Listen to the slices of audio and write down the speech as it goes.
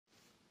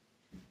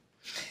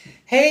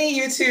Hey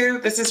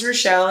YouTube, this is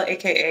Rochelle,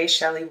 aka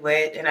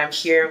ChellyWhit, and I'm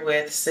here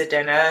with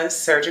Sedena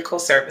Surgical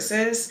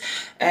Services,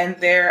 and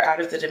they're out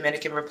of the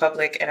Dominican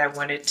Republic, and I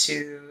wanted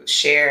to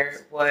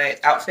share what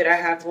outfit I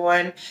have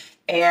on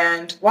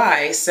and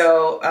why.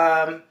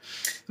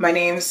 My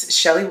name's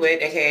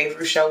ChellyWhit, aka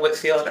Rochelle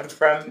Whitfield. I'm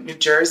from New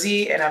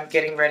Jersey, and I'm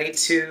getting ready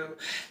to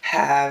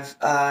have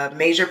a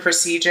major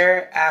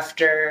procedure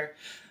after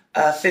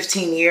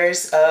 15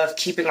 years of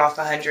keeping off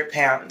 100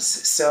 pounds.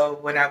 So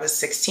when I was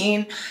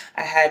 16,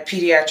 I had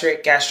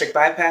pediatric gastric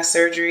bypass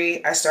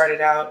surgery. I started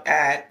out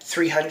at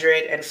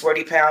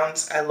 340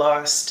 pounds. I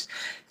lost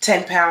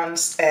 13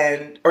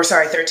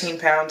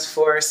 pounds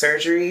for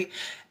surgery.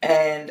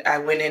 And I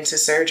went into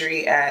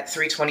surgery at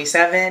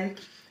 327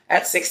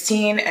 at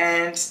 16.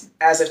 And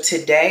as of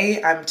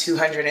today, I'm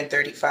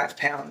 235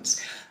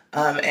 pounds.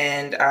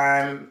 And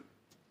I'm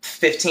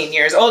 15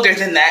 years older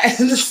than that.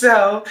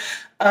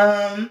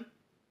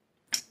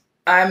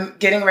 I'm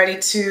getting ready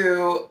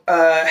to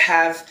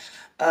have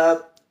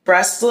a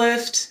breast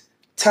lift,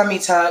 tummy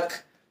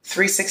tuck,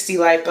 360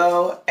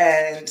 lipo,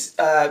 and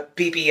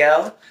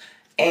BBL.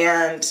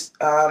 And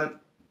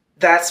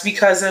that's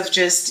because of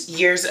just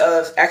years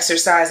of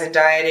exercise and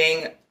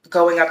dieting,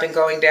 going up and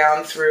going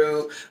down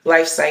through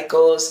life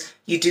cycles.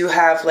 You do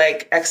have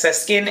like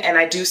excess skin, and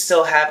I do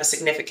still have a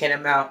significant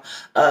amount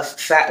of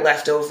fat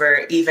left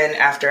over even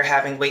after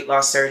having weight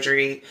loss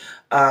surgery,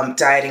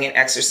 dieting and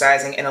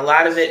exercising. And a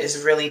lot of it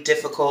is really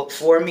difficult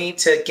for me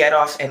to get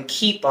off and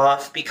keep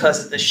off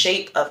because of the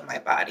shape of my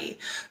body.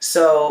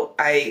 So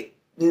I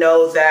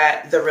know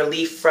that the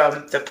relief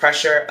from the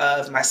pressure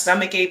of my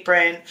stomach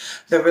apron,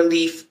 the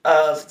relief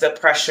of the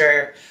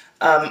pressure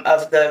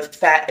of the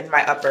fat in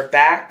my upper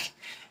back,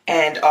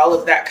 and all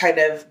of that kind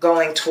of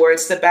going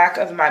towards the back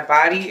of my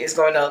body is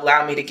going to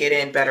allow me to get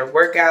in better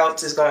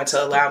workouts, is going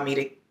to allow me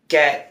to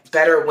get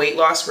better weight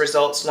loss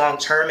results long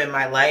term in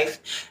my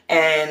life,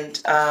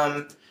 and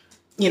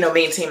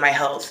maintain my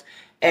health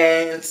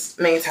and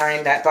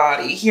maintain that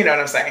body. You know what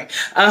I'm saying?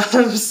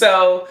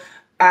 So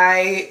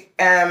I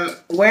am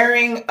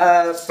wearing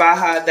a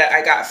faja that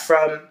I got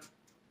from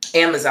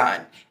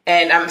Amazon,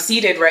 and I'm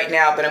seated right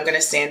now, but I'm going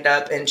to stand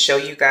up and show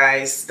you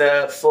guys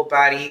the full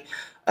body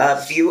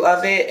view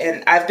of it.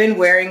 And I've been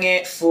wearing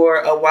it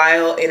for a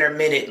while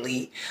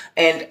intermittently.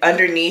 And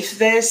underneath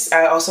this,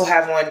 I also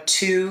have on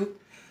two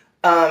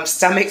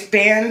stomach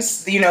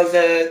bands, the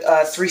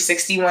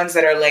 360 ones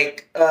that are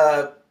like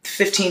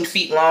 15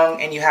 feet long,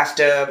 and you have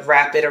to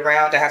wrap it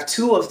around. I have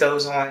two of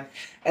those on,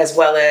 as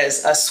well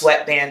as a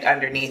sweatband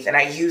underneath. And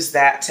I use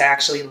that to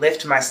actually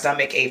lift my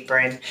stomach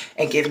apron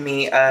and give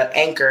me an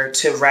anchor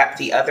to wrap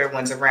the other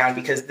ones around,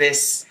 because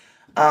this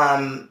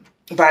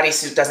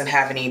bodysuit doesn't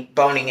have any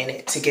boning in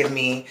it to give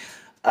me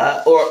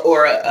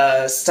or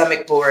a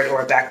stomach board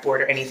or a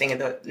backboard or anything of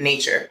the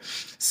nature.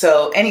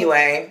 So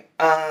anyway,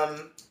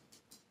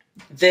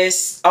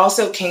 this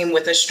also came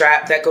with a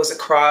strap that goes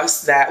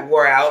across that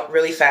wore out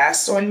really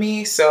fast on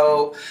me.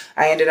 So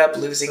I ended up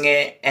losing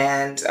it,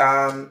 and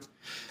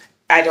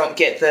I don't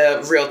get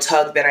the real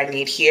tug that I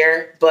need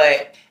here.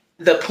 But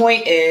the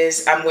point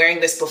is, I'm wearing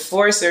this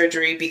before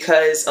surgery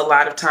because a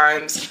lot of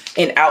times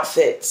in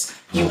outfits,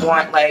 you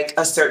want like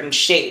a certain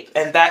shape,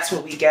 and that's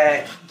what we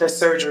get the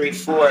surgery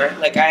for.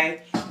 Like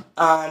I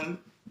am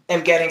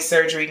getting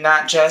surgery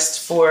not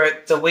just for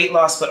the weight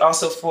loss, but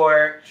also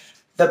for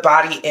the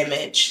body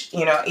image.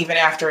 Even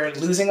after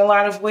losing a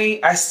lot of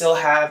weight, I still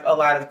have a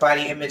lot of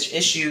body image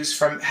issues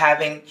from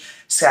having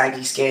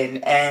saggy skin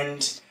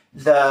and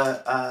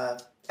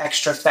the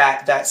extra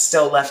fat that's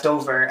still left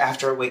over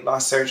after a weight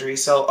loss surgery.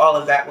 So all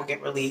of that will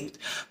get relieved.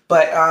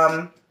 But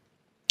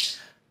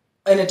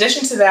in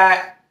addition to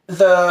that,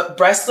 the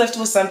breast lift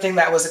was something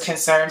that was a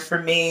concern for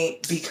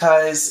me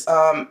because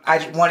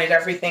I wanted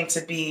everything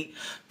to be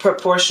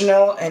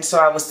proportional. And so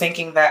I was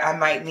thinking that I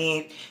might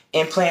need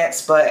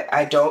implants, but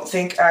I don't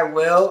think I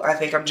will. I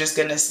think I'm just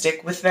going to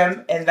stick with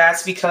them. And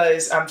that's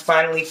because I'm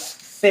finally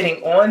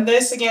fitting on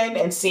this again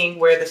and seeing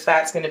where the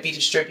fat's going to be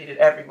distributed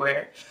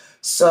everywhere.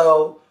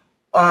 So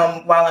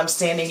while I'm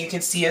standing, you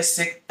can see a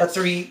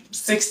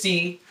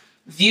 360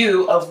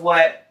 view of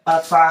what a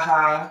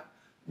faja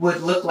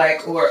would look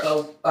like, or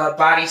a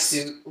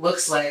bodysuit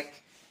looks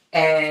like,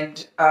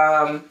 and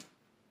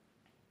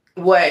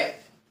what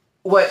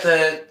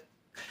the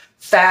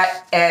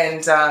fat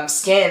and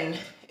skin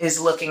is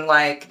looking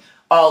like,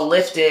 all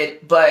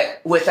lifted, but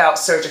without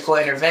surgical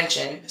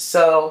intervention.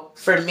 So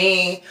for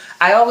me,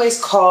 I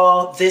always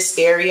call this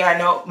area, I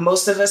know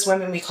most of us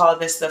women, we call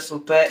this the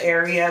fupa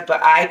area,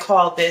 but I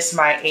call this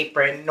my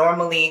apron.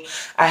 Normally,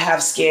 I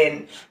have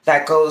skin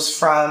that goes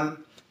from,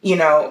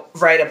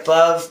 right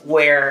above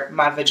where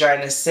my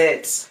vagina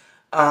sits,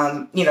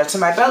 to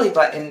my belly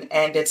button,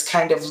 and it's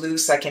kind of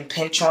loose. I can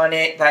pinch on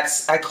it.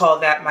 I call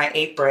that my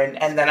apron.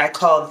 And then I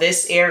call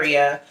this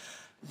area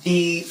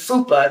the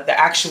fupa, the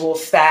actual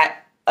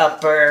fat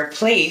upper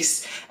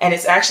place, and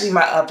it's actually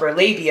my upper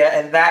labia,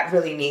 and that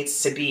really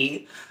needs to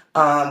be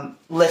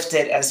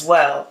lifted as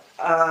well.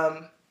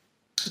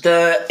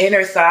 The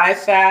inner thigh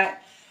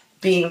fat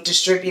being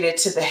distributed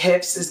to the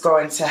hips is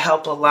going to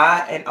help a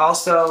lot. And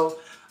also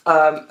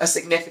a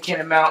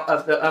significant amount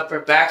of the upper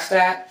back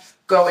fat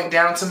going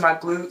down to my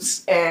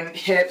glutes and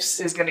hips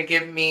is going to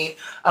give me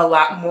a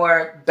lot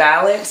more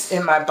balance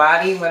in my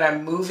body when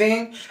I'm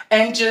moving,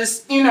 and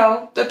just, you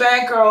know, the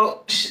bad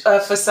girl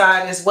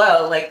facade as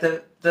well, like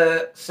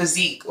the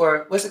physique,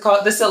 or what's it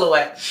called? The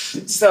silhouette.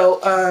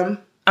 So,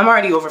 I'm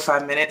already over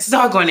 5 minutes.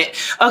 Doggone it.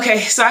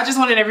 Okay, so I just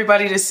wanted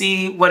everybody to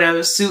see what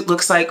a suit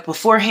looks like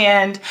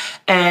beforehand.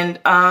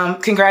 And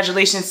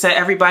congratulations to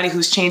everybody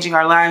who's changing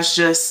our lives.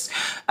 Just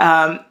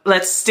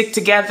let's stick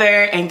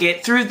together and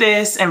get through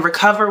this and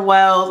recover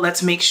well.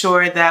 Let's make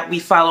sure that we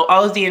follow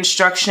all of the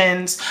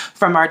instructions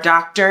from our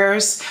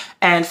doctors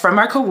and from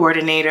our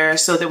coordinator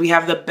so that we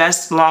have the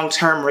best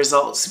long-term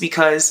results,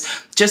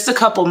 because just a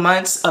couple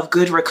months of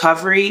good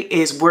recovery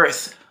is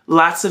worth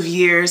lots of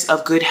years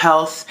of good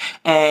health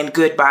and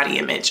good body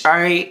image. All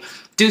right.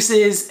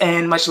 Deuces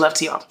and much love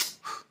to y'all.